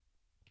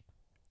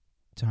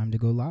time to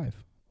go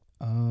live.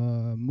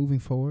 Moving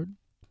forward,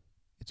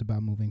 it's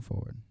about moving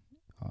forward.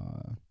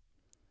 Uh,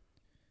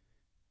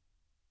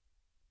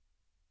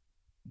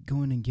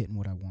 Going and getting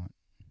what I want.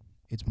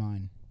 It's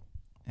mine,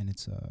 and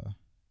it's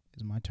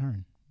my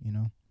turn. You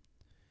know.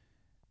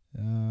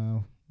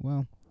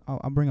 Well,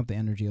 I'll bring up the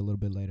energy a little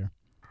bit later,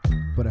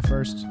 but at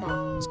first,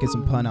 let's get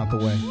some pun out the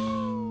way.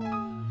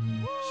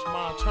 It's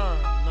my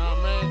turn, nah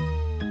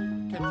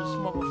man. Get this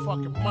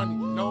motherfucking money,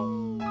 you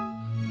know?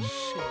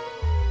 Shit.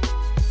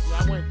 Yeah,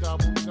 I went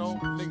double, you know?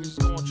 Niggas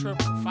going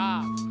triple,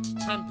 5,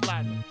 10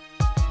 platinum.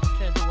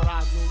 Can't do what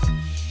I do.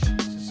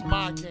 This is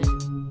my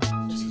game.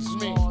 This is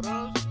me,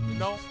 you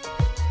know?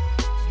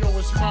 Yo,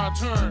 it's my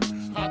turn.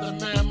 I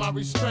demand my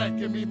respect,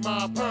 give me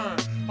my burn.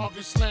 I'll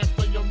get slammed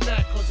on your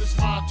neck, cause it's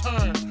my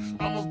turn.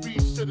 I'ma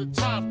reach to the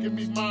top, give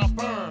me my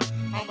burn.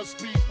 I'ma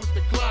speak with the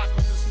Glock,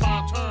 cause it's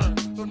my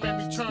turn. Don't make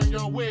me turn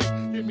your wig,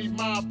 give me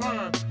my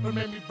burn. Don't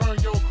make me burn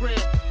your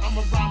crib.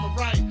 I'ma rhyme it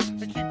right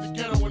and keep the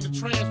ghetto in the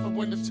trance. But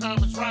when the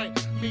time is right,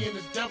 me and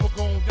the devil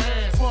gon'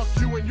 dance. Fuck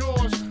you and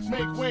yours,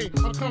 make way.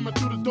 I'm coming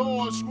through the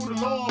doors, screw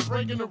the law,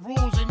 breaking the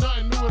rules. Ain't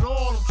nothing new at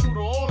all. I'm true to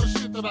all the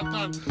shit that I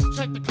done.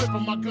 Check the clip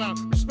of my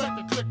gun, respect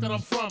the clique that I'm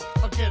from.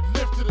 I get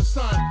lift to the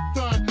sun,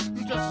 done.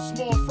 You just a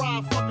small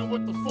fry, fucking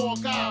with the four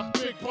guys.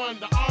 Big pun,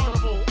 the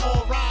honorable,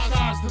 all rise.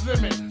 Sky's the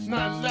limit,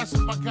 nothing less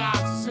if my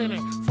guys is in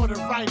it. For the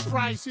right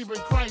price, even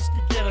Christ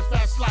could get it.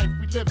 Fast life,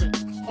 we live it.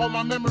 All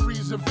my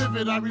memories are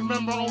vivid. I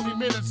remember only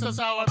minutes. That's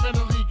how I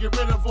mentally get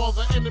rid of all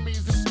the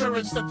enemies, the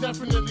spirits that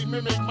definitely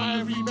mimic my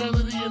every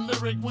melody and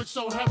lyric, which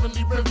so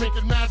heavenly rhythmic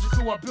and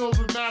magical. I build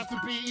with math to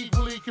be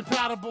equally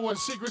compatible and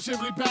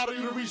secretively battle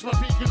you to reach my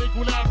peak in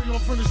equilibrium.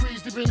 From the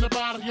streets deep in the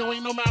body, yo,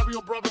 ain't no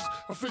Mario Brothers,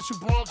 official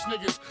Bronx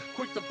niggas,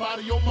 quick to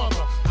body your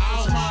mother.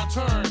 It's my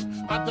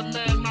turn. I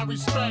demand my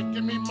respect,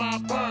 give me my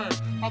burn.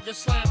 I'll get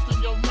slammed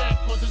in your neck,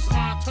 cause it's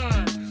my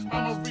turn.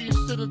 I'ma reach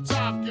to the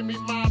top, give me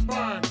my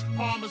burn.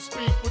 I'ma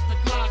speak with the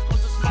Glock,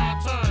 cause it's my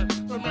turn.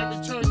 Don't make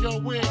me turn your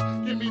wig,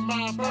 give me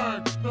my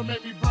burn. Don't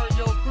make me burn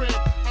your crib.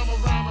 I'ma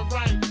rhyme it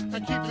right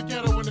and keep the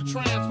ghetto in the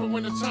trance. But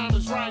when the time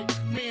is right,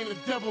 me and the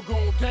devil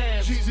gon'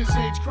 dance. Jesus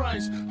H.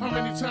 Christ, how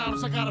many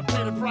times I gotta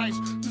pay the price?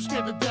 You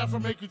scared to death, I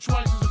make you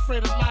twice as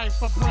afraid of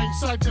life. I bring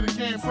sight to the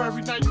game for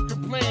every night you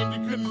complain.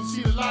 You couldn't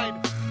see the light.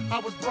 I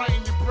would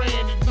brighten your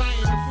brain,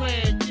 igniting the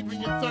flame, keeping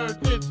your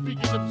third hit,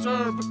 speaking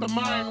observe with the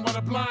mind while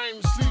the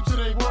blind sleep till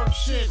they work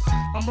shit.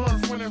 I'm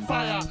earth, wind, and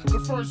fire, the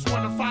first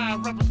one to fire,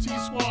 reppin'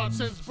 T-Squad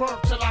since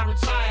birth till I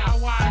retire. I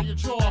wire your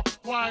jaw,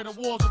 wire the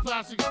walls of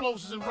plastic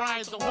explosives and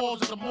riots, the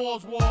halls of the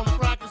malls where all the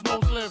crackers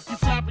most live. You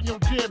flapping your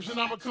jibs and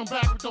I'ma come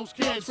back with those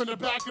kids from the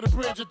back of the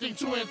bridge. I think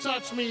 2 in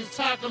touch means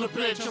tackle a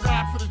bitch. I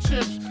rap for the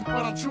chips,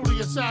 but I'm truly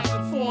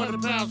assassin,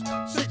 400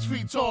 pounds, 6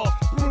 feet tall,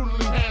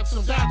 brutally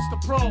handsome. That's the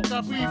pro.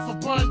 Got beef for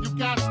bun, you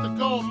got to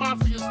go.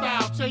 Mafia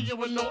style, tell you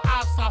with no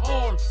eyes to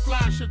hold.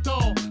 Flash your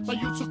dough, like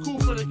you too cool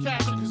for the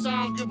caption. Cause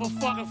I don't give a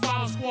fuck if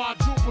I squad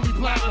jubilee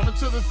platinum.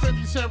 Until the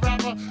 50 cent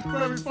rapper,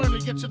 very funny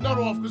to get your nut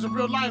off. Cause in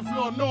real life, you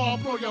all know I'll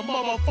blow your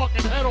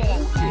motherfucking head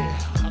off. Yeah,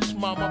 that's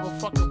my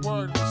motherfucking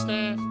word,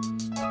 understand?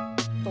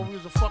 Thought we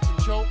was a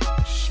fucking joke?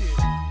 Shit,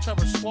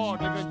 Terror Squad,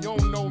 nigga, you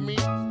don't know me.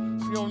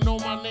 If you don't know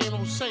my name,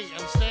 don't say it,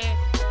 understand?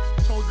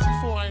 Told you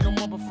before, I ain't no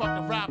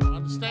motherfucking rapper,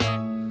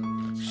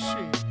 understand?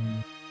 Shit.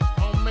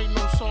 I don't make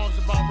no songs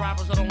about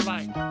rappers I don't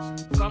like.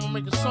 If I'ma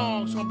make a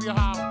song, it's gonna be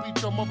how I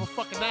beat your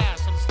motherfucking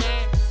ass,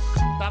 understand?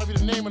 That'll be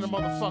the name of the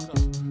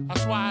motherfucker.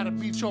 That's why I had to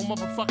beat your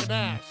motherfucking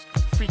ass.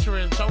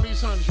 Featuring Tony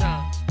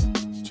Sunshine.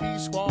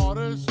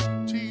 T-Squatters,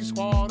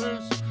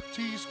 T-Squatters,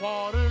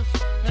 T-Squatters.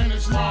 And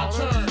it's my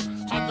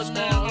turn. I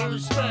demand my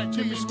respect,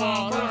 give me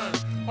my burn.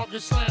 I'll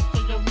get slammed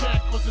in your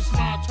neck, cause it's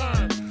my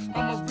turn.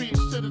 I'ma reach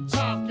to the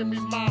top, give me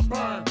my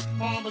burn.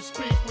 I'ma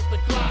speak with the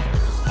Glock,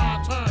 cause it's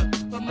my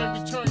turn. Don't make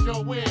me turn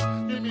your wig,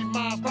 give me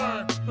my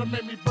burn. Don't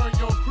make me burn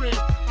your crib.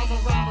 I'ma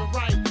rhyme it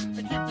right and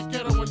keep the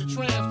ghetto in the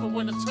trance. But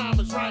when the time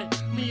is right,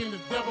 me and the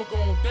devil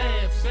gon'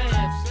 dance,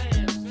 dance,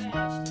 dance,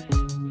 dance, dance.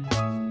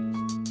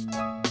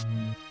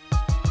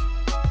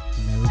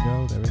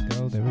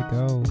 There we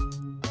go.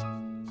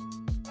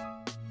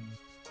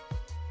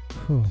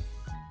 Whew.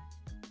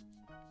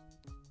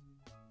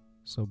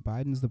 So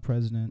Biden's the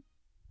president,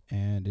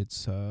 and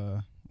it's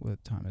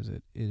what time is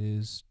it? It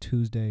is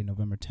Tuesday,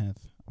 November 10th.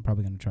 I'm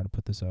probably gonna try to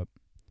put this up.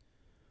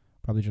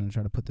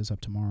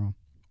 Tomorrow.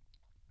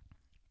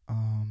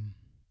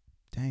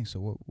 Dang.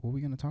 So what are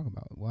we gonna talk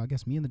about? Well, I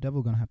guess me and the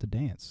devil are gonna have to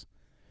dance,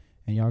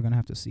 and y'all are gonna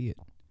have to see it.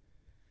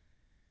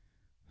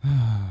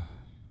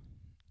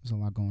 There's a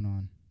lot going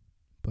on,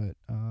 but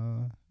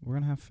we're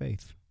gonna have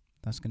faith.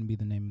 That's gonna be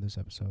the name of this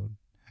episode.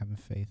 Having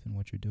faith in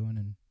what you're doing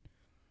and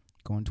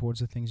going towards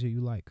the things that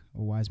you like.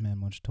 A wise man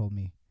once told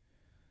me,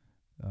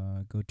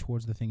 go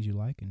towards the things you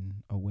like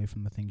and away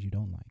from the things you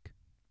don't like.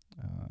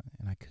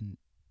 And I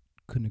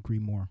couldn't agree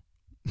more.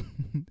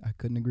 I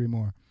couldn't agree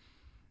more.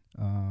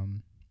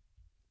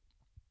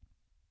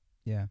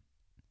 Yeah.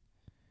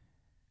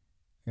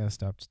 I gotta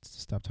stop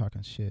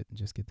talking shit and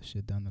just get the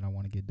shit done that I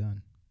want to get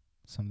done.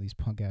 Some of these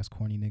punk ass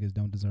corny niggas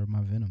don't deserve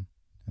my venom,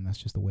 and that's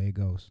just the way it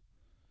goes.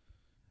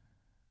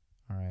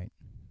 All right.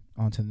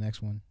 On to the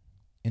next one.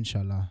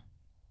 Inshallah.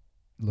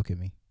 Look at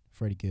me.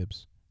 Freddie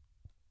Gibbs.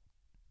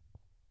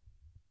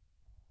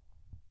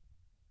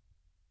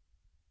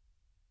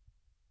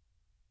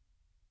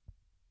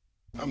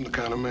 I'm the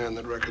kind of man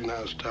that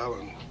recognizes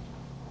talent.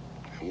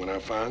 And when I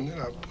find it,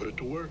 I put it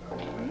to work.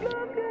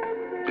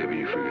 Baby,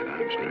 you forget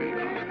I'm straight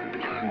off the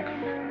block.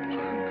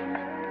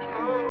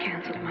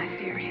 Canceled my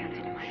theory.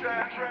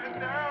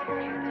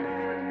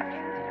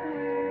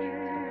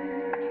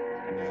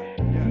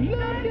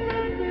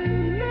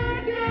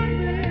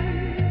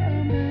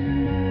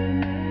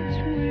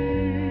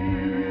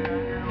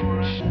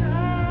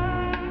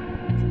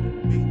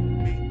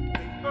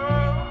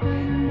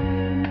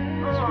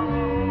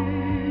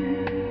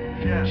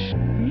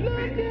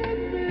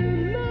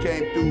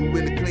 Came through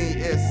in the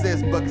clean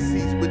SS, bucket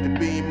seats with the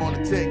beam on the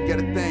tech. Got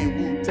a thing,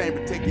 Wu-Tang,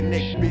 protect your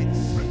neck, bitch.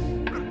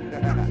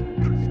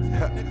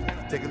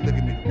 Take a look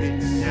at me,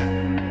 bitch.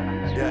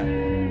 Yeah.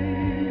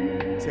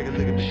 Take a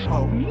look at me,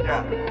 ho.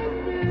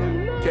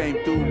 Came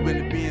through in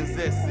the Benz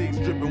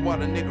S6, dripping while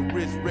the nigga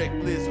rich,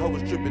 reckless. Ho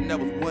was tripping, that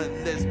was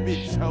one less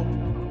bitch, ho.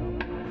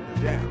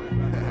 Yeah.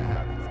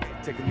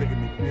 Take a look at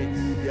me, bitch.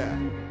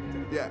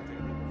 Yeah.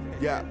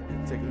 Yeah.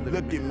 Take a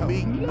look at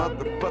me,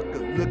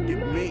 motherfucker, look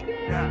at me.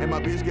 And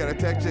my bitch got a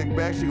tax check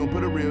back, she gon'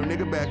 put a real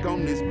nigga back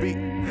on this beat.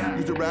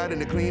 Used to ride in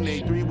the clean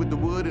A3 with the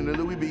wood and the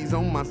Louis V's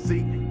on my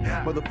seat.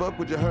 Motherfuck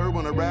what you heard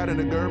when I ride in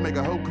the girl, make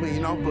a hoe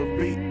clean off her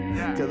feet.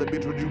 Tell a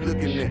bitch what you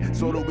looking at,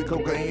 soda with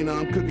cocaine,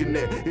 I'm cooking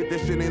that. If that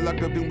shit ain't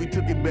locked up, then we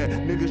took it back.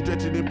 Niggas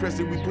stretching and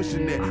pressing, we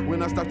pushing that.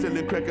 When I stop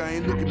telling crack, I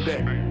ain't looking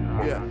back.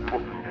 Yeah.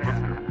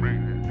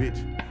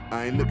 Bitch,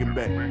 I ain't looking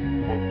back.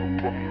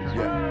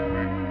 Yeah.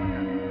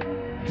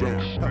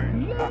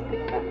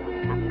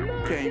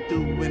 Came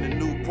through in a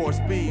new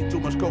Porsche Speed. Too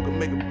much coke can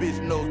make a bitch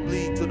nose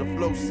bleed to the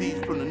flow seats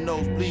from the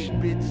nosebleed,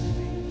 bitch.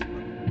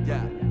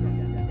 Yeah.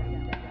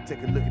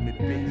 Take a look at me,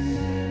 bitch.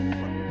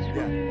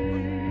 Yeah.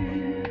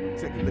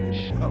 Take a look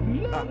at me.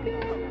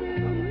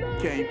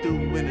 Came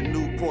through in a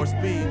new Porsche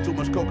Speed. Too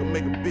much coke can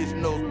make a bitch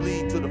nose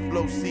bleed to the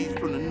flow seats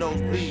from the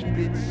nosebleed,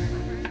 bitch.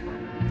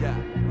 Yeah.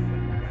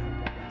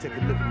 Take a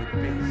look at me,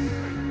 bitch.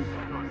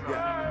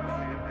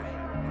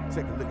 Yeah.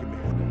 Take a look at me.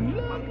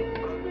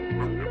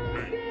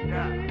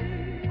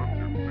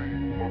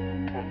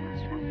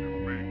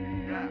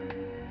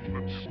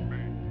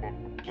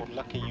 You're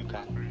lucky you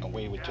got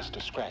away with just a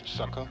scratch,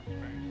 sucker.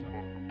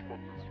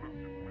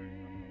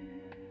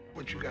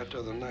 What you got the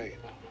other night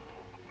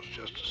was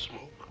just a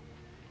smoke.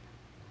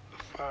 The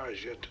fire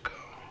is yet to come.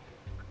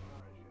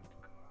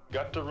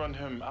 Got to run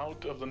him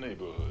out of the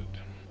neighborhood.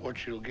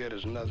 What you'll get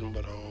is nothing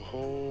but a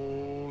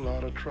whole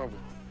lot of trouble.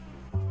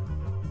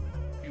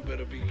 You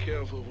better be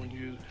careful when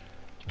you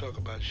talk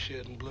about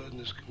shedding blood in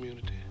this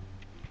community.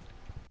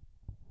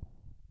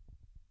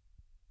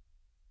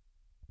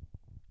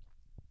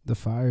 The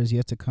fire is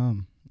yet to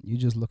come. You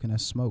just looking at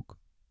smoke.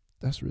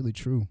 That's really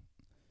true.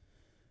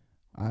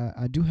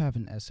 I do have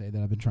an essay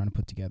that I've been trying to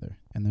put together,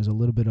 and there's a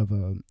little bit of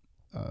a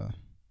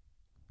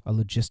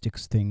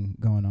logistics thing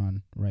going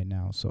on right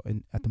now. So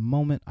at the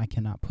moment, I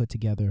cannot put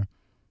together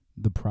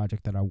the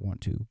project that I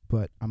want to,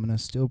 but I'm gonna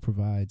still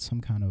provide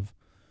some kind of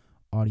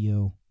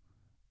audio.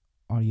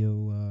 I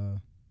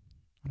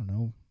don't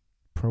know,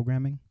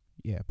 programming.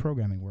 Yeah,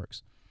 programming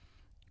works.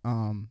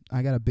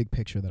 I got a big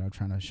picture that I'm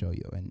trying to show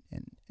you, and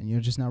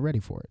you're just not ready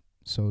for it.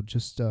 So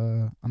just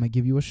I'm gonna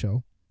give you a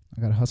show. I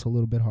gotta hustle a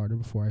little bit harder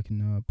before I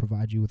can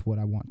provide you with what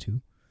I want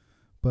to.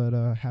 But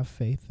have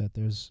faith that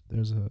there's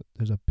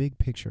a big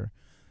picture.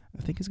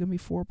 I think it's gonna be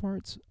 4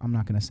 parts. I'm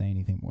not gonna say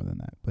anything more than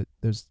that, but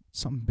there's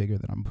something bigger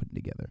that I'm putting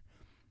together,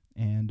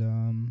 and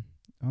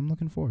I'm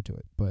looking forward to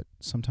it. But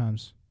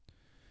sometimes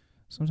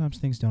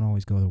things don't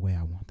always go the way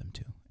I want them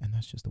to, and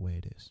that's just the way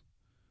it is.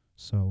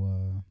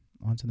 So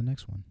on to the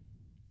next one.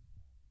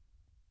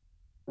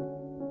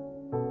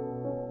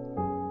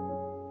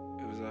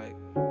 It was like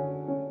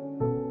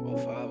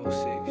 05,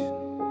 06.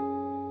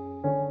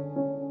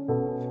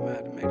 If I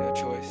had to make that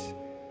choice.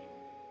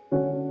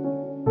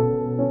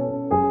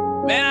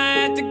 Man, I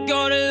had to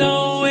go the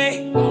long way.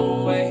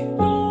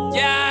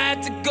 Yeah, I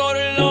had to go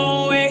the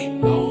long way.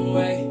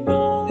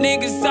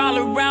 Niggas all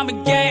around me,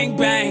 gang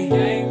bang.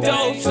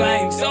 Dope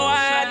slang, so I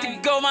had to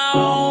go my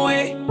own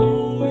way.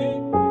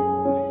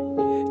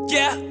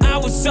 Yeah, I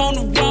was on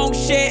the wrong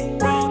shit.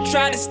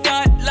 Tried to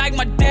stunt like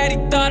my daddy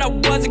thought I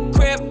was a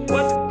crip.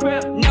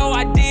 No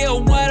idea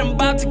what I'm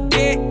about to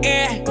get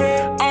in.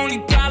 Only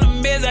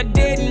problem is I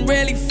didn't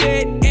really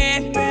fit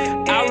in.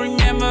 I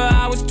remember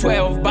I was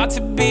 12, about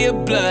to be a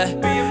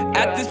blood.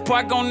 At this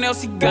park on El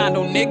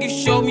Segundo, niggas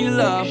showed me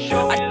love.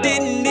 I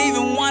didn't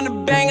even want to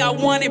bang, I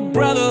wanted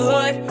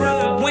brotherhood.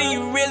 But when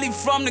you really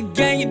from the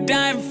gang, you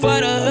dying for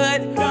the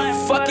hood.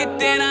 Fuck it,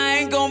 then I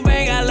ain't gon'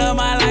 bang, I love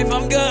my life,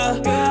 I'm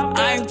good.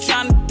 I ain't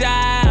tryna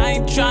die, I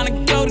ain't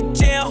tryna go to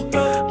jail.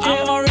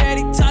 I'm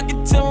already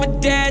talking to my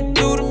dad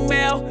through the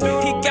mail.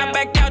 He got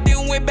back out,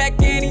 then went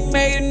back in, he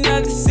made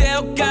another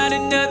sale. Got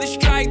another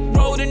strike,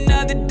 rolled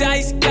another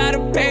dice. Gotta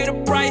pay the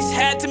price,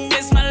 had to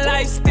miss my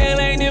life, still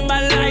ain't in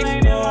my life.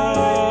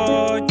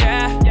 Oh,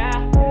 yeah.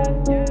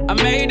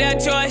 made that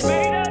choice,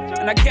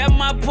 and I kept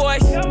my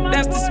poise.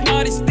 That's the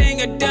smartest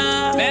thing I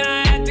done. Man,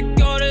 I had to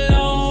go the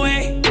long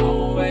way.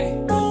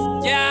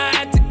 Yeah, I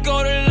had to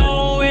go the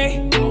long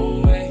way.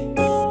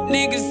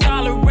 Niggas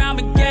all around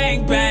me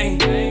gang bang,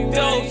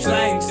 dope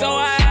slang, so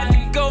I had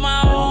to go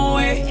my own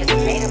way.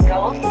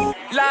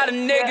 Lot of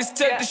niggas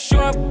took the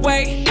short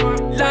way.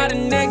 Lot of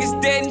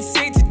niggas didn't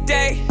see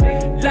today.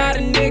 Lot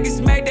of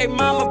niggas made they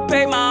mama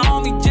pay. My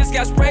homie just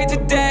got sprayed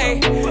today.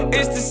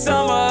 It's the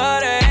summer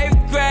of the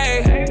 8th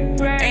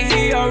grade, and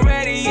he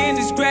already in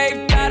his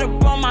grave. Got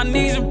up on my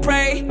knees and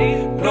pray.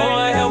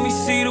 Lord, help me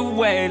see the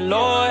way.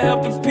 Lord,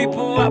 help the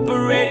people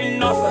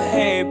operating off of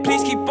hate.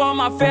 Please keep all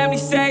my family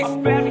safe.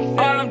 All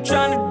I'm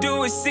trying to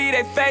do is see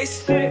their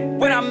face.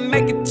 When I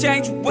make a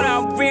change, when I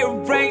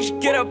rearrange,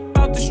 get up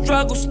out the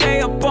struggle, stay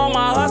up on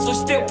my hustle,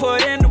 still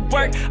put in the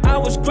work. I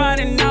was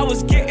grinding, I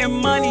was getting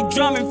money,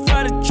 drumming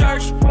for the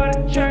church.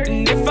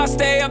 And if I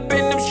stay up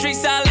in them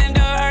streets, I'll end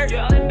up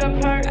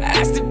hurt.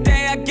 That's the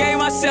day I gave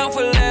myself a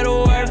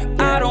little worth.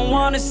 I don't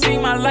wanna see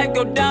my life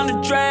go down the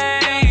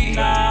drain.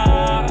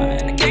 Nah,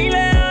 and I can't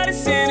let all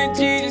this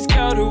energy just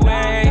go to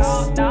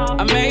waste.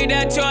 I made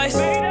that choice,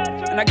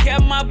 and I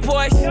kept my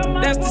poise.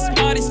 That's the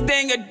smartest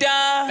thing I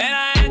done. Man,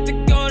 I had to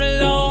go the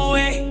long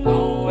way.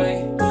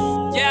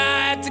 Yeah,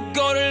 I had to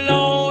go the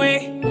long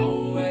way.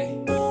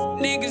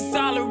 Niggas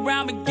all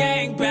around me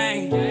gang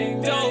bang,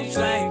 dope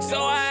slang,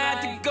 so I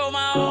had to go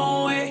my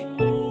own way.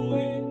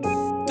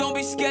 Don't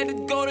be scared to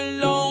go the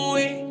long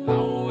way.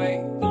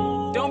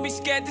 Don't be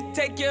scared to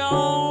take your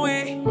own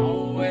way.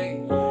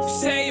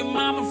 Save your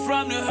mama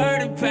from the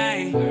hurt and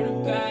pain.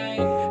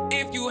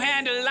 If you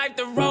handle life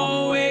the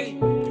wrong way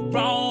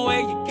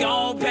you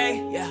gon'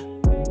 pay. Yeah.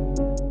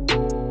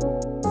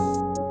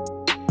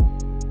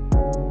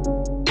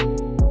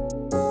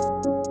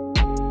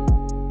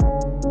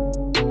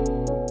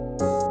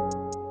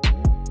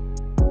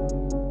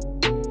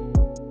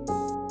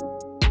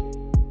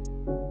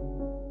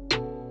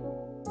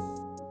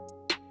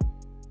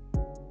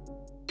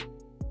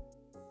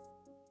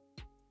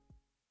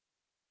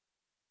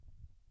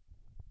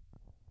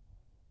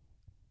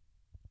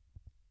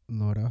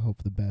 Lord, I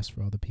hope the best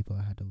for all the people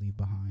I had to leave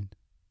behind.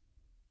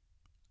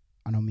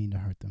 I don't mean to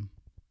hurt them.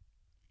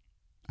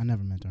 I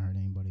never meant to hurt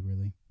anybody,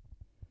 really.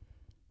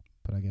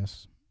 But I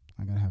guess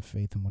I gotta have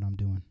faith in what I'm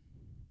doing.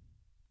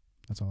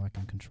 That's all I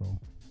can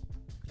control.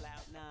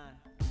 Cloud9.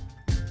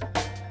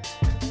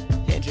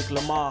 Kendrick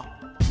Lamar.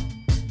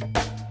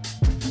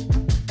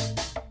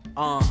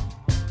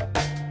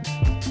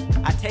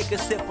 I take a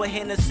sip of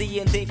Hennessy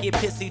and then get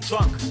pissy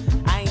drunk.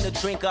 I ain't a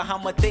drinker,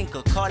 I'm a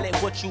thinker. Call it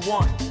what you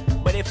want.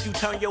 But if you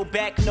turn your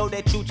back, know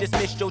that you just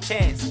missed your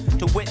chance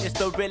to witness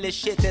the realest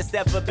shit that's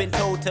ever been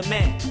told to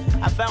man.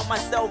 I found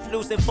myself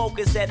losing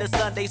focus at a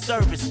Sunday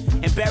service.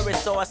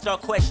 Embarrassed, so I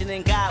start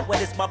questioning God, what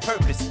is my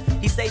purpose?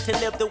 He say to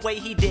live the way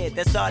he did,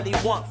 that's all he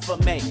want from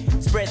me.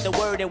 Spread the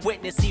word and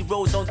witness, he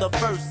rose on the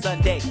first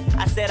Sunday.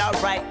 I said,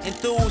 alright,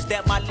 enthused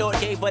that my Lord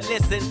gave a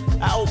listen.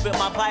 I opened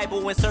my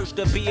Bible and searched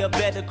to be a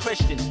better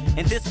Christian.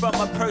 And this from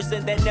a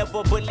person that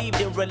never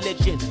believed in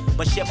religion.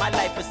 But shit, my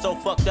life is so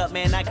fucked up,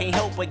 man, I can't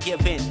help but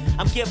give in.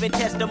 I'm giving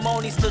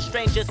testimonies to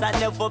strangers I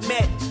never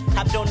met.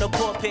 Hopped on the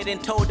pulpit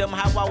and told them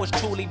how I was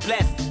truly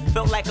blessed.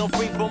 Felt like I'm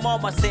free from all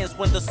my sins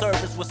when the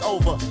service was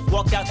over.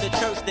 Walked out the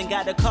church, then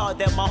got a call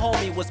that my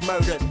homie was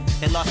murdered.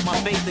 And lost my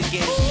faith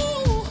again.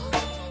 Ooh.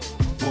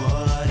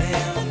 What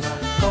am I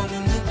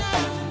gonna do?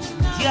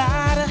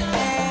 Gotta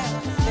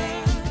have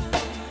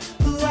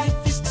faith.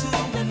 Life is too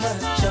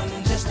much,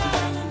 I'm just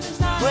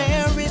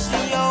where is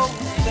your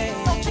faith?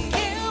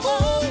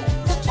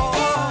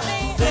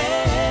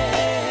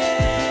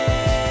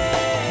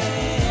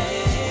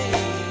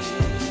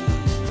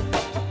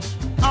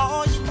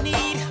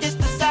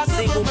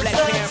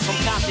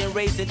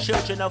 Raising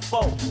children of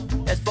four.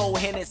 That's 4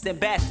 Hennets and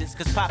bastards,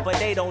 cause Papa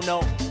they don't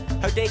know.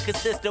 Her day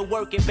consists of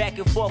working back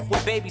and forth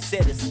with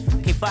babysitters.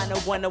 Can't find no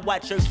one to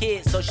watch her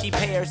kids, so she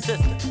pay her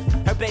sister.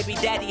 Her baby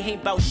daddy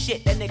ain't bout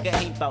shit, that nigga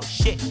ain't bout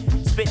shit.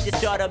 Spit this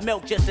daughter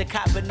milk just to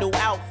cop a new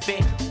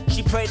outfit.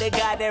 She pray to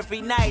God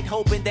every night,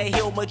 hoping that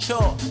he'll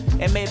mature.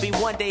 And maybe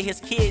one day his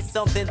kid's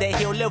something that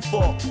he'll live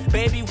for.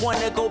 Baby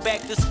wanna go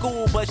back to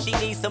school, but she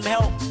needs some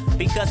help.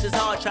 Because it's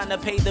hard trying to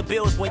pay the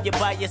bills when you're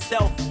by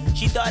yourself.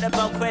 She thought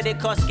about credit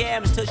card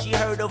scams till she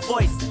heard a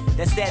voice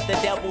that said the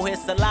devil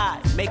is a lie,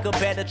 make a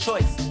better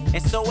choice.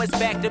 And so it's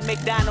back to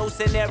McDonald's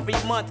and every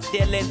month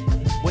dealing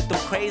with them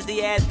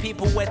crazy ass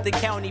people at the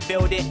county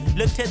building.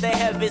 Look to the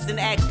heavens and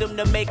ask them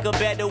to make a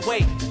better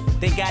way.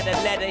 They got a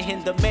letter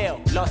in the mail,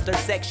 lost her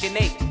Section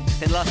 8,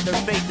 then lost her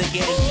faith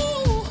again.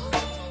 Ooh.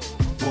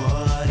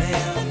 What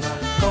am I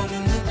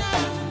gonna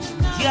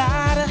do?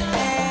 Gotta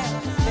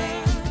have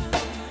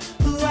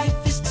faith.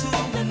 Life is too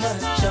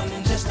much,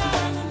 I'm just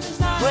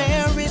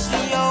where is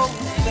your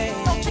faith?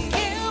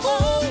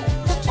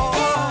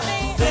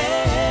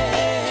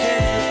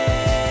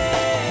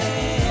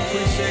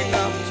 Appreciate the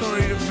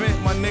opportunity to vent,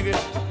 my nigga.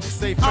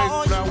 Say faith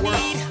without work.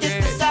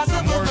 Yeah,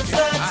 I'm working.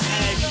 I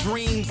had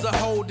dreams of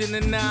holding a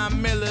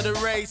 9mm, the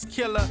race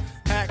killer.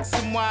 Had X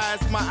and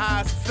Y's, my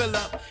eyes fill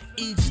up.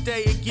 Each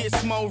day it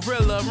gets more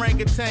realer.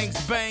 Orangutans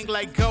bang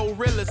like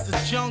gorillas. The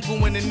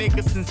jungle when the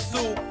niggas in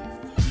soup.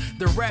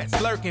 The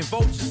rats lurking,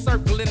 vultures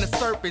circling the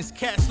serpents.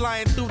 Cats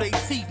lying through their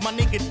teeth, my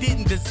nigga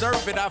didn't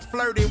deserve it. I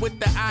flirted with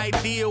the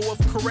ideal of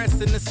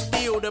caressing the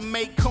steel to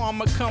make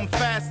karma come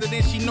faster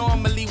than she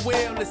normally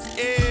will. It's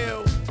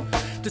ill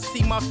to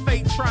see my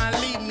fate try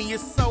and leave me.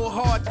 It's so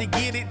hard to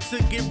get it,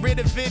 to get rid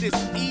of it,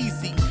 it's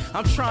easy.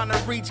 I'm trying to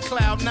reach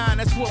cloud 9,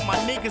 that's what my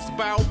niggas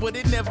bout. But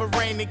it never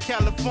rained in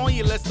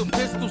California, let them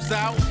pistols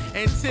out.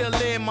 Until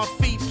then, my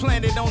feet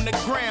planted on the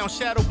ground,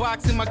 shadow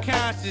boxing my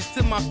conscience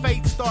till my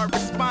fate start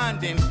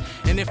responding.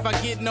 And if I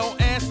get no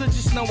answer,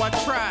 just know I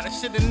tried. I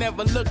should've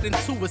never looked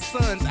into a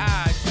son's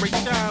eyes. Great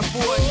shine,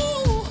 boy.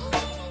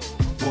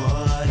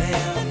 What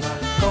am I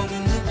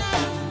gonna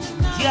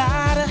do?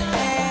 Gotta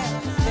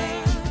have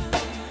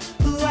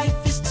faith.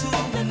 Life is too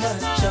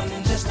much,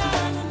 I'm just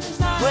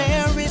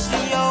where is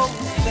your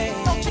faith?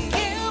 Don't you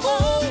give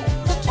up,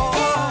 don't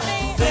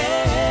you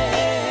faith.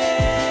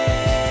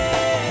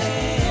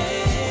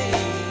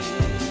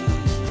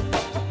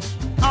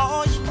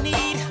 All you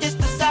need is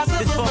the size of a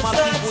this for my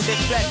people that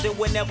stressing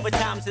whenever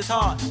times is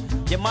hard.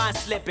 Your mind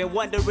slipping,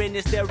 wondering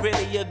is there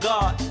really a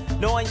God?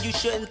 Knowing you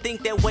shouldn't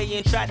think that way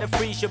and try to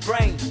freeze your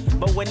brain.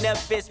 But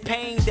whenever it's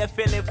pain, that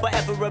feeling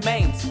forever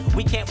remains.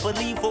 We can't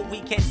believe what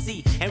we can't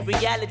see, and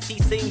reality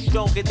seems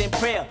stronger than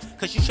prayer.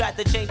 Cause you tried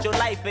to change your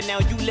life and now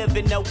you live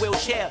in a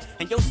wheelchair.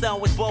 And your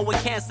son was born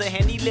with cancer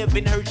and he live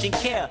in urgent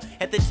care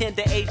at the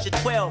tender age of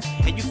 12.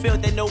 And you feel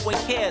that no one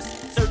cares,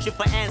 searching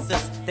for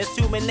answers, that's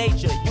human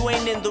nature. You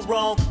ain't in the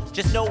wrong,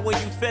 just know when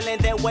you feeling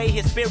that way,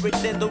 his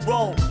spirit's in the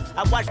room.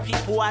 I watch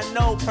people I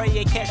know pray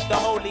and catch the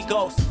Holy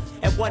Ghost,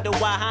 and wonder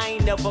why I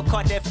ain't never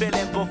caught that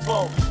feeling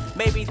before.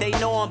 Maybe they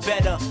know I'm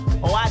better,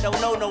 or I don't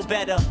know no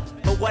better.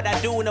 But what I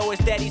do know is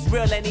that he's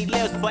real and he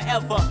lives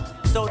forever.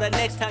 So the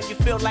next time you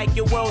feel like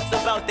your world's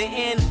about to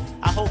end,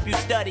 I hope you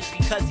study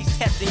because he's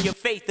testing your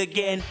faith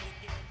again.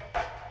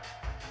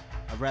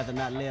 I'd rather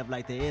not live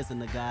like there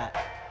isn't a God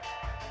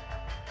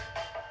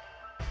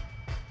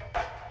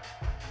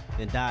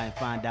than die and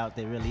find out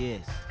there really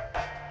is.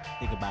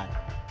 Think about it.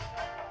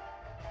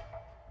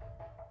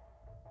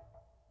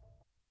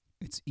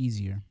 It's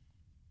easier,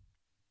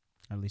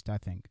 at least I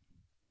think.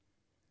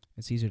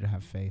 It's easier to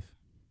have faith.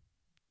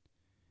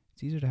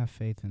 It's easier to have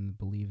faith and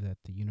believe that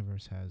the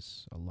universe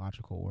has a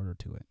logical order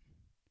to it.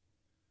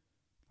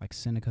 Like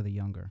Seneca the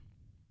Younger,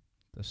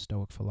 the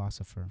Stoic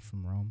philosopher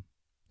from Rome.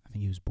 I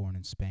think he was born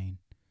in Spain.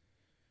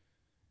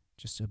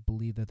 Just to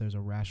believe that there's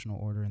a rational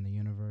order in the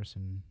universe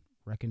and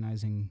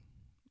recognizing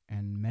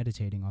and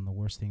meditating on the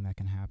worst thing that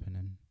can happen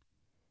and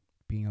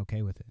being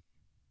okay with it.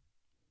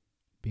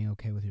 Being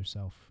okay with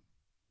yourself.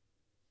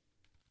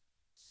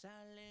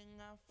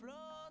 Salen a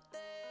flote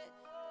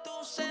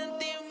tus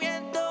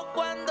sentimientos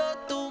cuando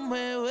tú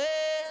me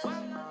ves.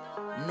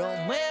 No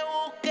me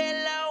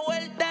busques la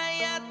vuelta,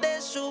 ya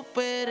te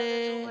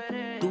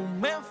superé. Tú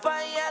me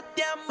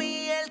fallaste a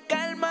mí, el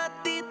karma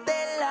a ti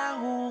te la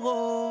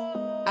jugó.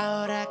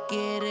 Ahora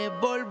quieres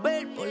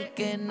volver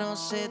porque no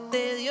se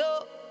te dio.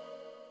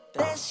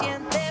 Te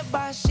sientes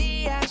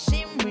vacía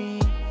sin mí.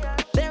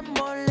 Te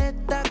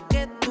molesta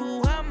que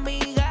tus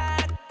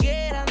amigas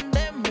quieran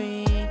de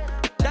mí.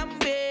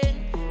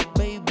 También,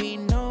 baby,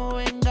 no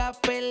venga a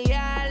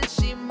pelear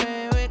si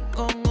me ves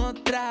con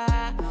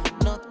otra.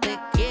 No te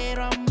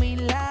quiero a mi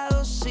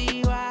lado,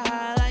 si vas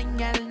a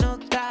dañar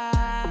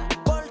nota.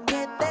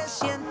 Porque te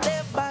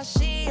sientes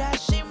vacía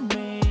sin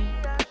mí.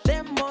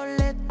 Te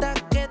molesta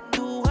que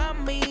tus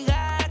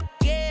amigas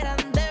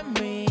quieran de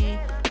mí.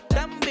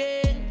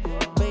 También,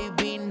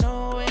 baby,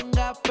 no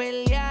venga a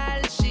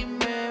pelear si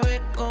me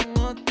ves con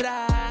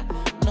otra.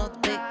 No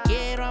te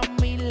quiero a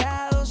mi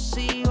lado,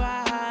 si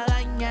vas a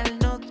dañar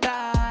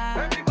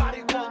nota.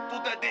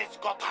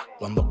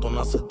 Cuando tú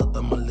naciste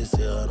te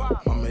maldicieron.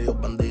 Mami, Dios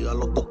bendiga a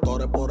los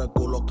doctores por el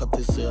culo que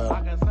te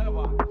hicieron.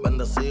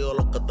 Bendecidos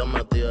los que te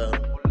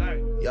metieron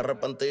y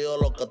arrepentidos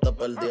los que te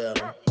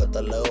perdieron. Que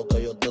te leo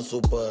que yo te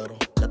supero.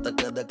 Que te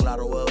quede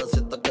claro, bebé,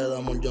 si te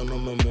quedamos yo no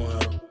me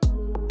muero.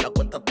 La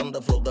cuenta están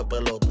de flow de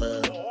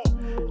pelotero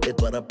y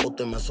tú eres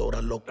puto y me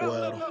sobran los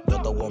cueros.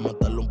 Yo te voy a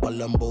meterle un par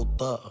de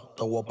embustas.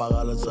 Te voy a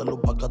pagar el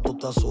celu pa' que tú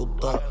te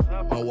asustes.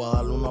 Me voy a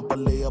darle una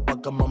pelilla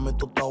pa' que mami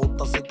tú te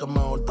gustas. Así que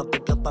mejor te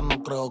etiquetas,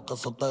 no creo que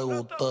eso te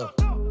guste.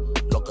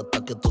 Lo que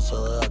está quieto se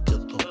deja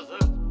quieto,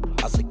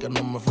 así que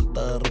no me falte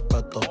de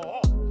respeto.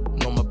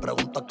 No me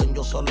preguntas quién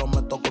yo solo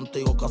meto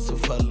contigo casi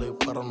feliz,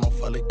 pero no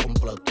feliz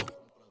completo.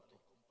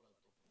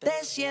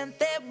 Te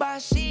sientes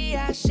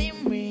vacía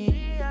sin mí.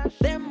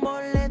 Te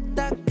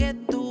molesta que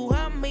tus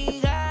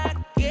amigas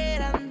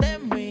quieran de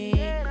mí.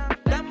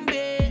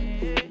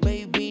 También,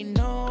 baby,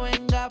 no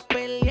venga a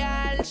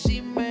pelear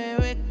si me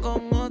ves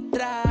con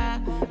otra.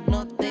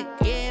 No te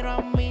quiero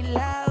a mi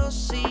lado,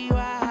 si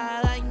vas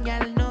a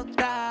dañar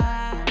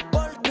nota.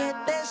 Porque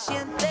te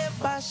sientes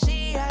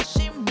vacía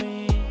sin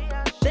mí.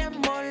 Te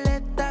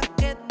molesta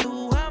que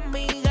tus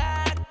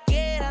amigas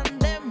quieran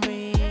de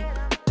mí.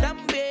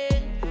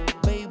 También,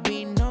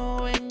 baby,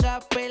 no venga a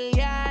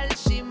pelear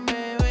si me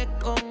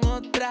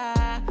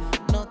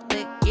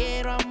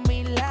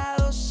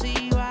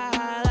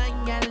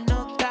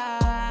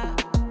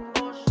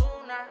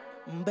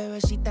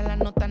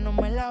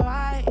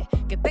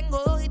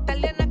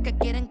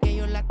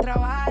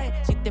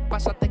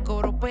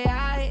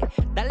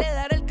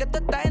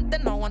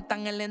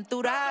cuidan el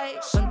enturaje.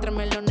 Son 3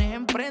 melones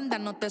en prenda,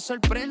 no te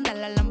sorprendas.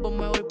 La Lambo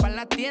me voy pa'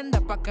 la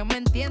tienda, pa' que me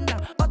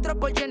entiendan. Otro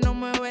Porsche no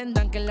me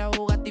vendan, que la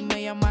Bugatti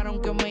me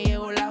llamaron, que me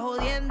llegó la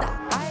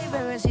jodienda. Ay,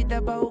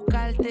 bebecita, pa'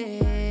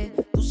 buscarte.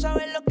 Tú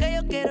sabes lo que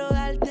yo quiero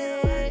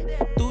darte.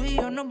 Tú y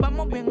yo nos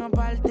vamos bien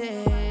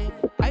aparte.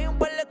 Hay un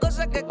par de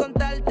cosas que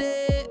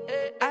contarte.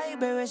 Ay,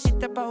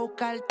 bebecita, pa'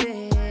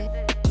 buscarte.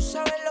 Tú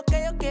sabes lo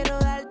que yo quiero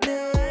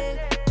darte.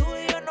 Tú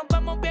y yo nos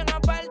vamos bien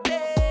aparte.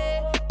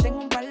 Tengo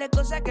un par de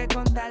cosas que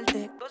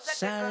contarte.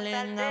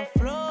 Salen a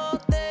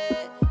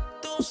flote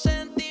tus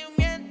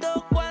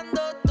sentimientos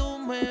cuando tú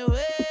me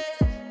ves.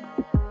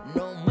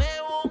 No me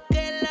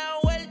busques la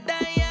vuelta,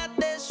 ya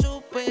te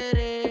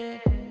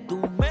superé. Tú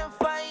me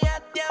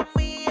fallaste a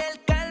mí,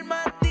 el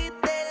karma a ti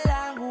te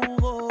la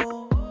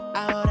jugó.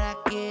 Ahora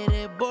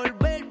quieres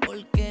volver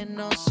porque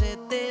no se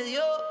te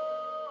dio.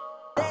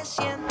 Te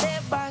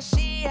sientes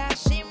vacía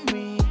sin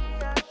mí.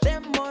 Te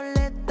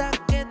molesta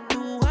que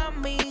tus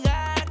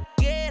amigas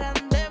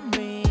quieran de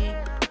mí.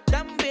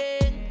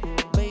 También,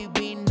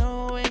 baby,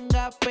 no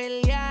venga a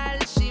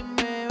pelear si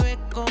me ves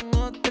con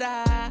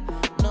otra.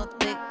 No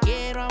te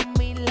quiero a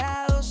mi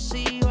lado,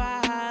 si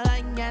vas a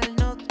dañar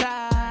no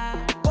está.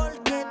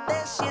 Porque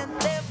te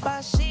sientes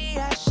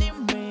vacía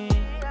sin mí.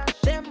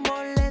 Te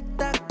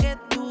molesta que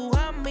tus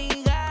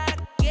amigas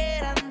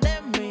quieran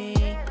de mí.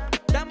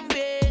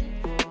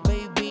 También,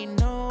 baby,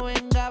 no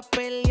venga a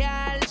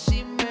pelear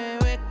si me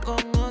ves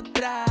con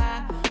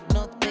otra.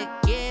 No te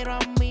quiero a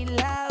mi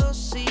lado,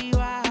 si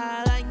vas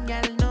a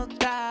dañar no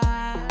está.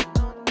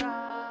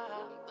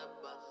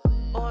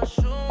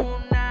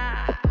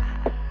 Ozuna,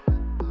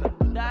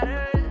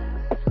 Darrell,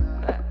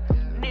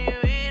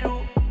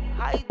 Nibiru,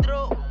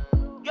 Hydro,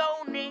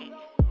 Johnny,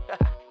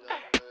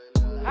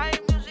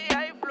 High Music,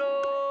 High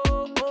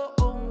Flow,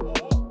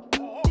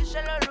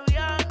 díselo a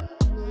Luyan,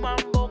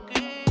 Mambo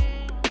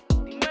King,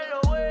 dímelo,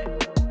 güey,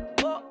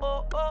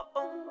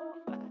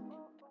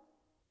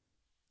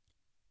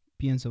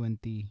 Pienso en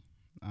ti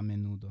a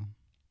menudo.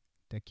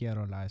 Te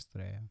quiero, la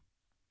estrella.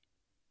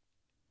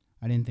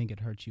 I didn't think it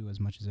hurt you as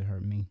much as it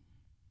hurt me.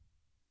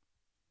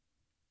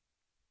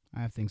 I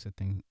have faith.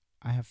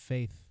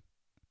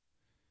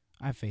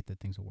 I have faith that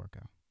things will work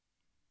out.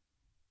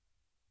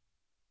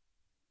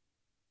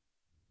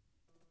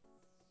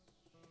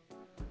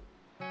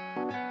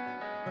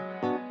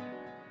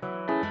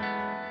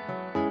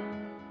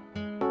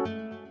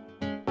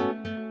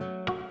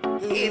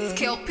 It's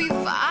Kelpie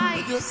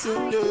Vibes.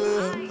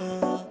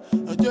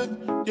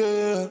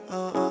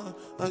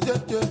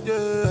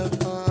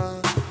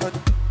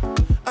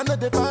 I know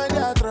they find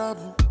their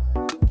trouble.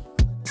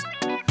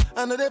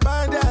 I know they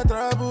find their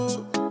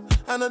trouble.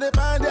 I know they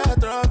find their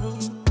trouble.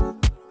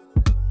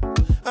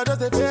 I just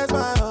they face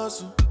my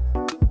hustle.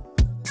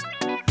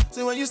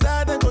 See when you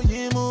start they go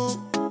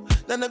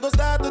yimu, then they go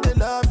start to they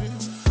love you.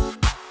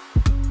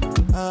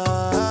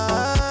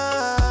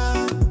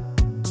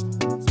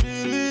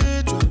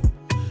 Spiritual,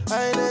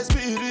 highly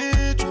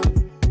spiritual.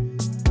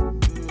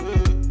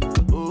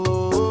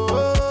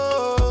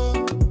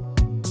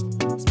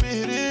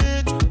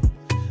 Spiritual,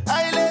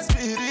 highly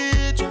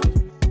spiritual.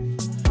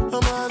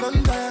 I'm all on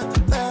that.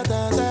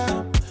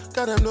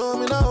 Cause them know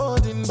me not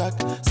holding back.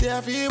 See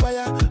I feel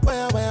wire.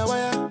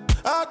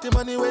 All the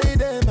money way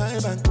there in my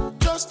bank.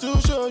 Just to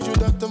show you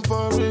that I'm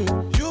for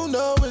real. You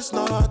know it's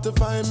not hard to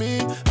find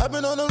me. I've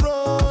been on the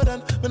road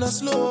and when I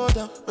slow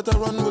down, but I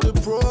run with the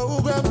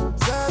program.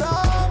 Said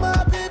all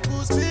my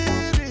people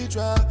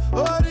spiritual.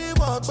 Ori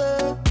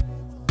wakbe,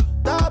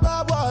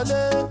 Taba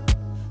wale,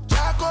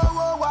 Jacko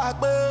wo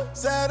wakbe.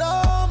 Said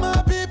all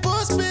my people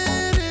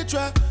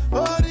spiritual.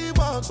 Ori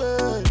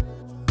wakbe,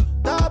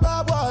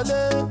 Taba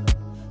wale,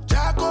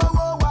 Jacko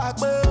wo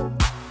wakbe.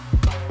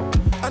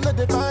 I know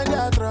they find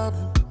their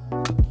trouble.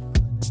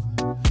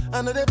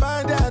 I know they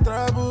find their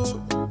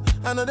trouble.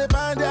 I know they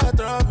find their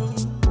trouble.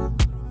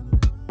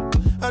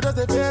 I just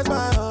they face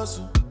my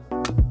hustle.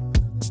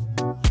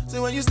 See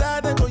when you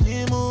start they go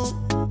yimu,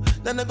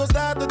 then they go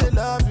start to they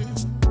love you.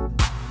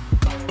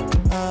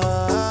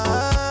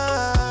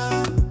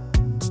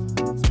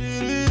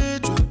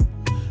 Spiritual,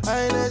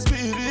 highly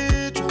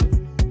spiritual.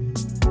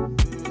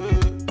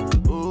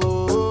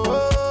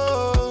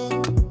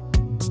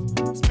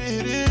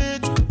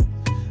 Spiritual,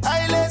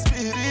 highly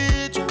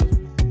spiritual.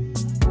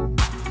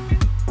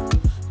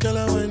 Girl, I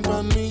wine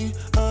for me,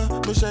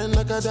 me shine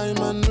like a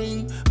diamond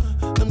ring.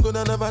 Them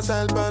coulda never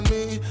style pan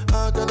me,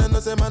 cause I know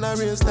say man a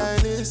real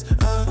stylist.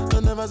 I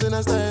never seen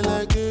a style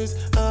like this.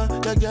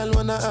 Your girl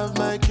wanna have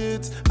my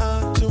kids.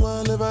 She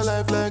wanna live a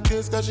life like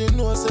this, cause she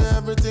know say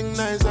everything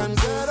nice and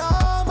good.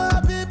 All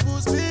my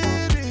people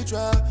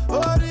spiritual,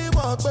 Ori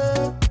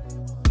wakbe,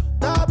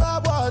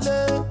 Taba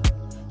wale,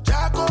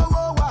 Jacko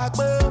wo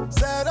wakbe.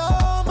 Said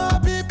all my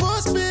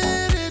people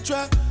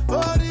spiritual,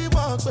 Ori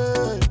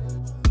wakbe,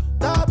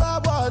 Taba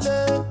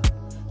wale,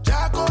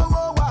 Jacko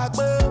wo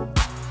wakbe.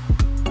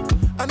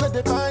 I know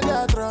they find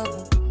their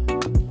trouble.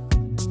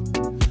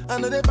 I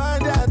know they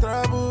find their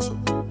trouble.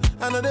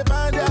 I know they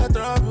find their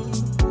trouble.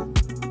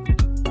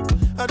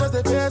 I just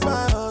they face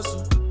my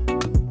hustle.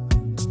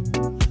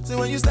 See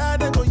when you start,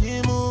 they go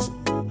you move.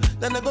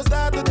 Then they go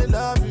start to they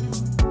love you.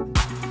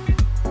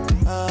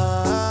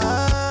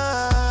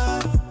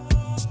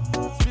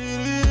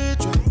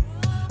 Spiritual,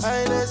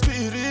 highly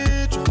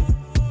spiritual.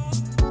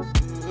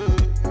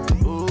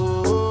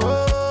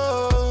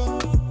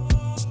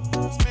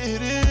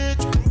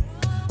 Spiritual,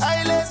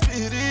 highly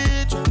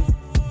spiritual.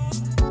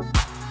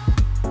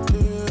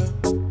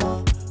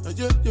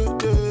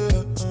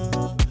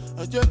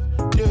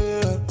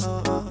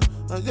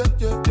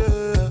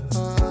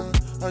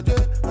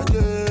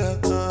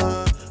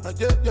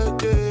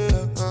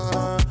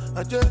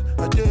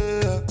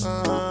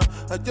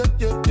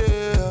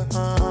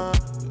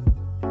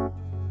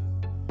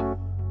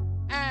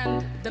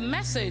 And the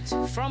message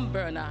from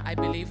Burna, I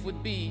believe,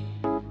 would be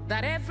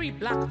that every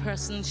black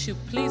person should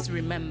please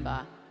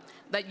remember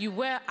that you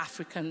were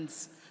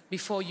Africans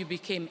before you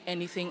became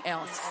anything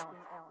else.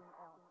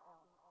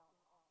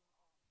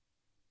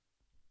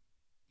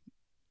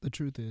 The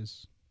truth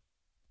is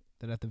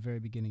that at the very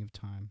beginning of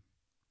time,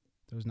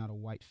 there was not a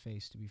white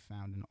face to be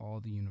found in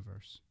all the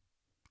universe.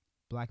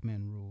 Black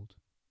men ruled.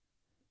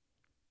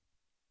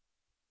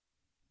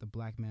 The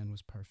black man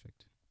was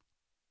perfect.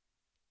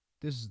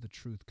 This is the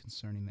truth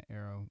concerning the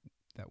era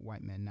that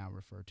white men now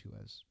refer to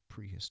as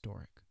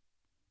prehistoric.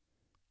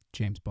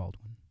 James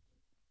Baldwin.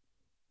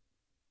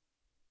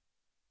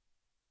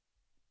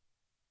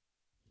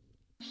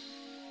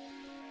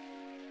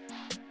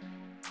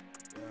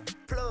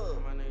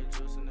 Plug. My nigga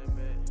Juice in that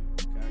bed.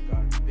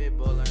 Got big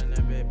buller in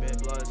that bed, big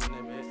bloods in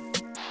that bed.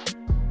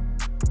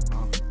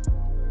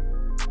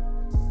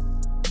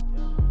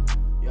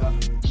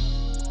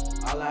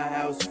 All I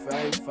have is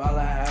faith, all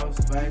I have is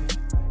faith.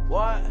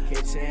 What?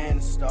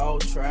 Kitchen, stove,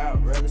 trap,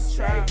 real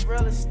estate.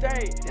 Real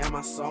estate. Damn,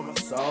 I sold my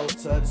soul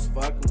to this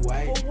fucking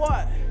way. For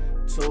what?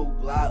 2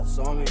 Glocks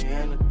on me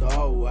in the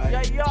doorway.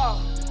 Yeah, yeah.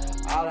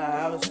 All I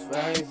have is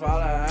faith, all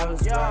I have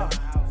is faith.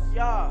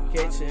 Yeah.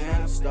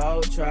 Kitchen,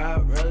 stove,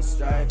 trap, real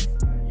estate.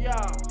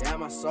 Yeah.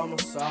 Damn, I sold my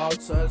soul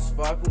to this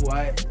fucking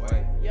way.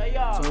 Yeah,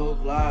 yeah. 2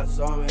 Glocks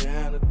on me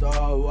in the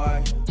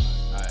doorway.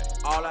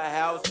 All I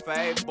have is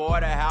faith,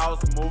 boy, the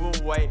house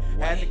moving weight.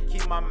 Had to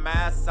keep my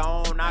mask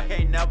on, I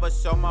can't never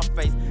show my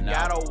face.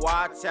 Gotta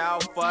watch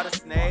out for the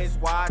snakes,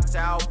 watch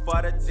out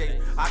for the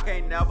jigs. I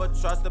can't never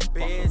trust the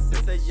bitch,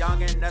 since a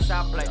youngin', that's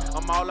how I play.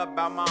 I'm all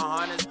about my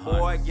hundreds,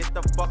 boy, get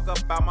the fuck up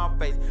out my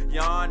face.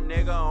 Young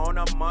nigga on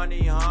the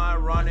money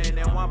hunt, running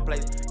in one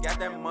place. Got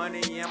that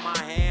money in my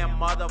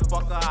hand,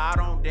 motherfucker, I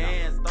don't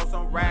dance. Throw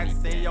some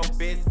racks in your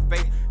bitch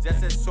face,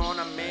 just as showing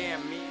a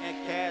man. Me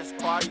and Cash,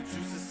 Cardi,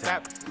 Juice and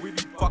Sap, we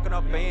be fucking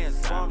up bands.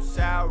 From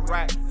Shire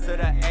Rack to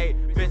the A,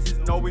 bitches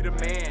know we the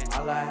man.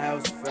 All I have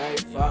is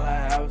faith, all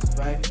I have is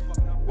faith.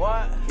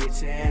 What?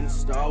 Kitchen,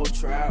 stove,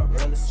 trap,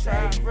 real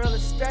estate. Real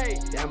estate.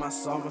 Damn, I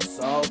sold my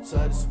soul to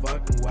this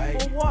fucking way.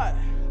 For what?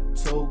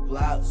 2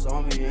 Glocks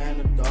on me in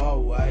the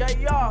doorway. Yeah,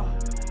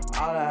 yeah.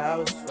 All I have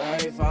is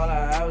faith, all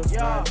I have is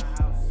faith.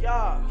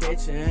 Yeah.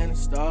 Kitchen,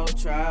 stove,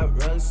 trap,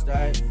 real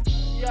estate.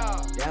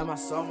 Yeah. Damn, I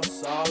sold my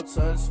soul to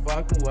this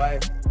fucking way.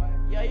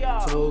 Yeah,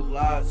 yeah. 2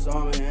 Glocks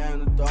on me in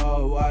the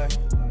doorway.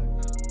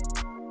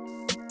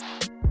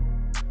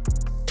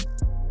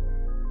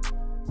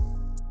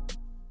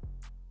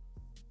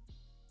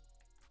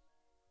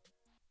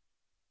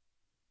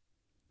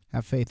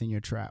 Have faith in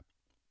your trap.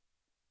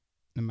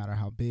 No matter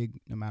how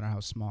big, no matter how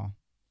small,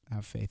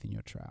 have faith in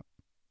your trap.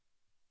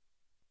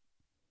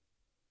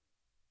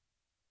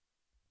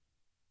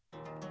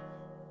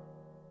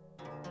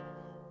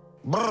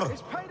 Brr.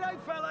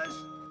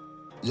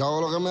 Yo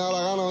hago lo que me da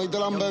la gana, ¿oíste,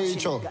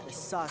 lambebicho?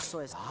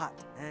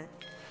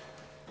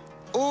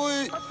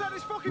 Uy,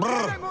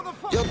 brr.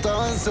 Yo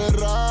estaba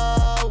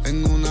encerrado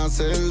en una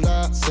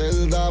celda,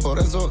 por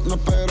eso no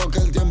espero que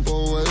el tiempo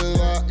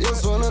vuelva. Yo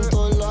sueno en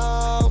todos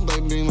lados,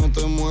 baby, no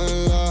te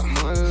muerdas.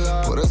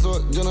 Por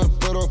eso yo no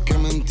espero que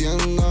me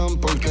entiendan,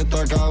 porque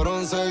está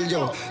cabrón ser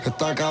yo,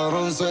 está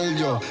cabrón ser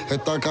yo,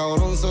 está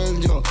cabrón ser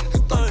yo,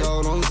 está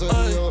cabrón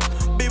ser yo.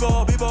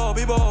 Vivo,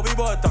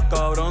 está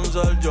cabrón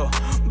ser yo.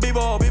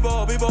 Vivo,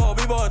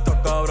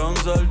 está cabrón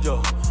ser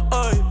yo.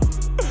 Ay,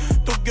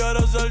 tú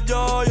quieres ser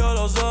yo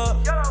lo sé.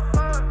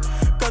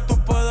 Que tú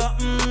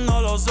puedas,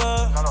 no lo sé.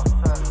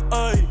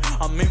 Ay,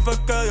 a mí fue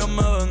que Dios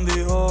me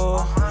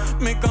bendijo.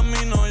 Mi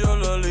camino yo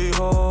lo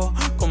elijo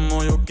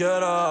como yo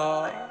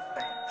quiera.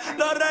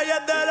 Los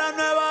reyes de la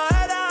nueva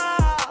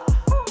era.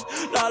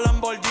 La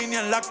Lamborghini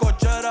en la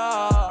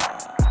cochera.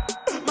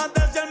 Más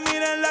de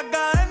 100,000 en la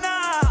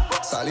cadena.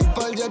 Salir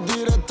pa'l jet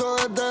directo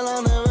desde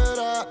la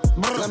nevera.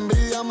 La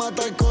envidia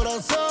mata el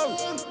corazón.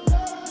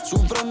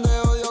 Sufren de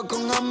odio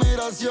con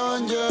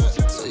admiración, yeah.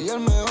 Soy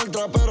el mejor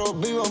trapero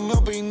vivo en mi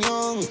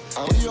opinión.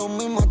 Y yo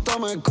mismo hasta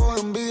me cojo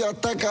envidia,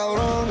 hasta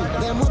cabrón.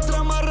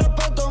 Demuestra más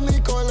respeto a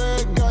mi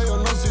colega. Yo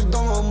no soy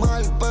Don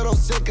Omar, pero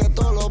sé que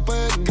todo lo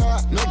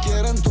pega. Me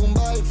quieren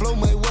tumbar, Flow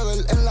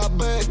Mayweather en Las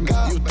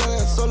Vegas. Y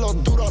ustedes son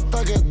los duros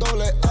hasta que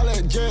doble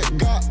Ale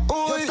llega.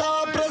 Yo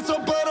estaba preso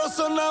pero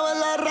sonaba en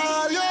la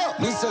radio.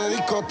 No hice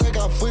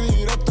discoteca, fui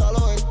directo a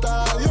los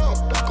estadios.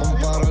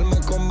 Compararme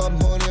con Bad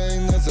Bunny es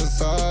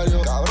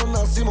innecesario. Cabrón,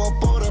 nacimos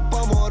pobres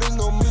pa'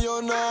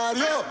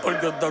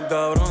 está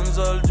cabrón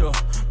ser yo,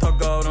 está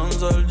cabrón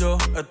ser yo,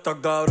 está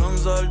cabrón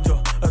ser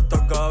yo,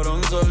 está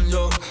cabrón ser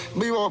yo.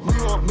 Vivo,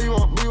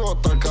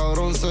 está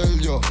cabrón ser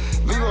yo.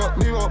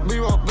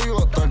 Vivo,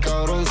 está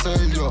cabrón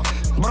ser yo.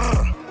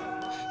 Brr.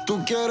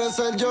 Tú quieres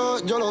ser yo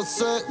lo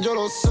sé.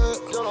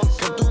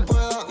 Que tú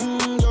puedas,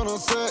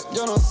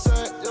 yo no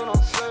sé.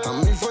 A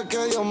mí fue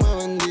que Dios me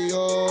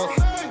bendijo,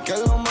 que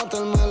lo mate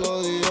él me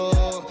lo dio.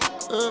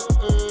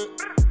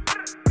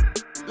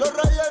 Los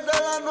reyes de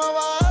la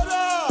nueva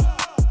era,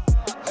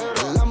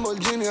 el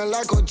Lamborghini en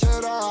la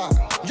cochera.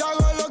 Yo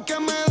hago lo que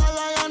me da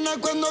la gana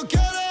cuando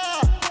quiera.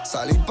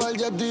 Salir pa'l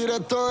jet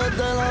directo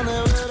desde la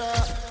nevera.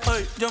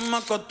 Ay, yo me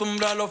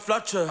acostumbré a los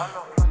flashes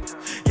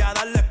y a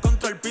darle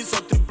contra el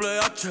piso Triple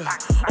H.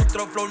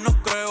 Otro flow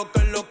no creo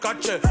que lo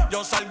cache.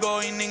 Yo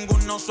salgo y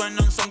ninguno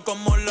suena, son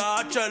como la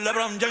H.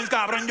 LeBron James,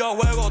 cabrón, yo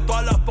juego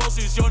todas las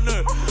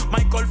posiciones.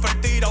 Michael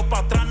Phelps tirado pa'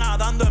 atrás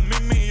nadando en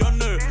mis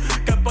millones.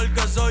 Que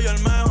porque soy el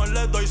mejor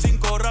les doy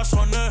 5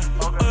 razones.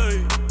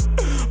 Ey,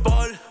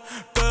 porque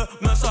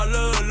me sale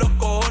de los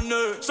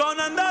cojones.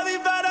 Sonando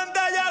diferente,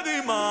 ya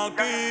dime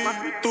aquí.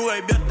 Tu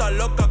baby está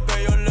loca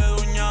que yo le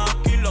doy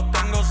aquí. Los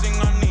tengo sin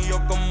anillo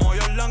como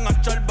yo le han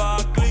hecho el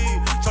Barkley.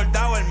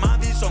 Soldado el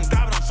Madison,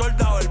 cabrón,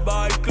 soldado el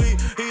Barkley.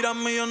 Gira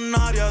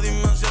millonaria,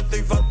 dime si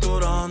estoy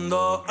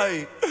facturando.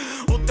 Ey,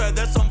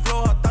 ustedes son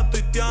flojas, está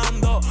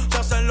tuiteando. Se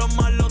hacen los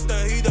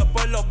malotes y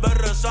después los ves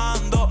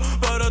rezando.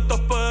 Pero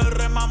estos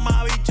PR,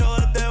 mamabicho,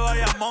 desde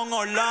Bayamón,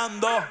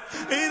 Orlando.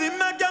 Y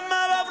dime quién me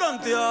va a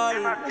frontear.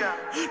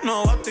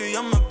 No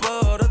bastilla, me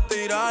puedo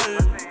retirar.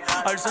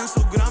 Alcen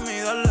su Grammy,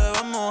 dale,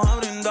 vamos a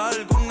brindar.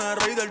 Con el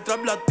rey del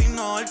trap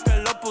latino, el que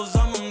lo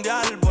puso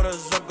mundial. Por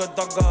eso es que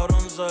está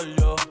cabrón ser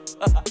yo.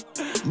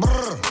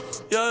 Brr.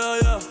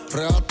 Yeah.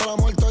 Regata la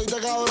muerte hoy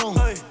de cabrón.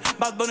 Hey,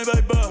 Bad Bunny,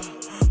 baby.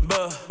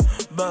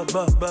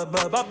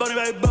 Bad Bunny,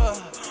 baby.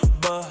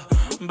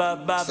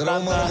 Seres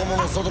humanos como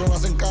nosotros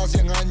nacen cada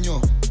 100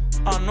 años.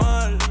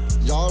 Anuel.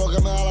 Yo hago lo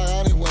que me da la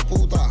gana, hijo de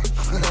puta.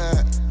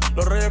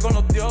 Los reyes con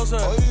los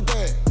dioses.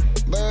 Oíste,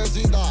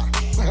 bebecita.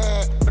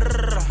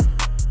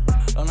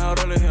 La nueva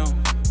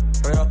religión.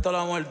 Rey hasta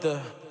la muerte.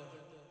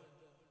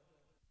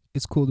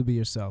 It's cool to be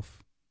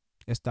yourself.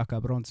 Está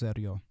cabrón ser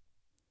yo.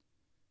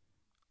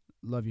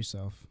 Love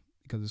yourself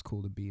because it's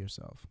cool to be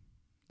yourself.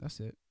 That's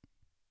it.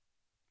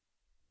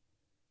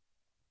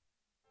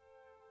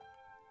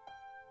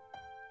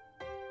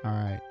 All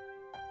right.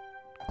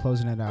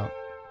 Closing it out.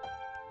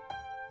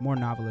 More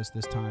novelist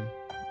this time.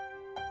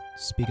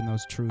 Speaking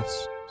those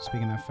truths,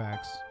 speaking that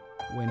facts,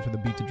 waiting for the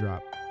beat to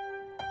drop.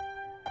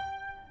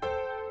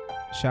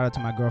 Shout out to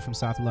my girl from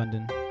South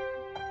London.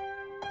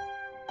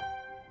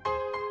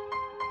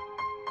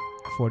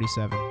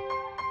 47.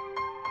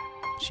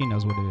 She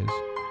knows what it is.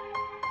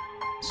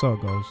 So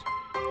it goes.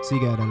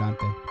 Sigue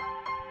adelante.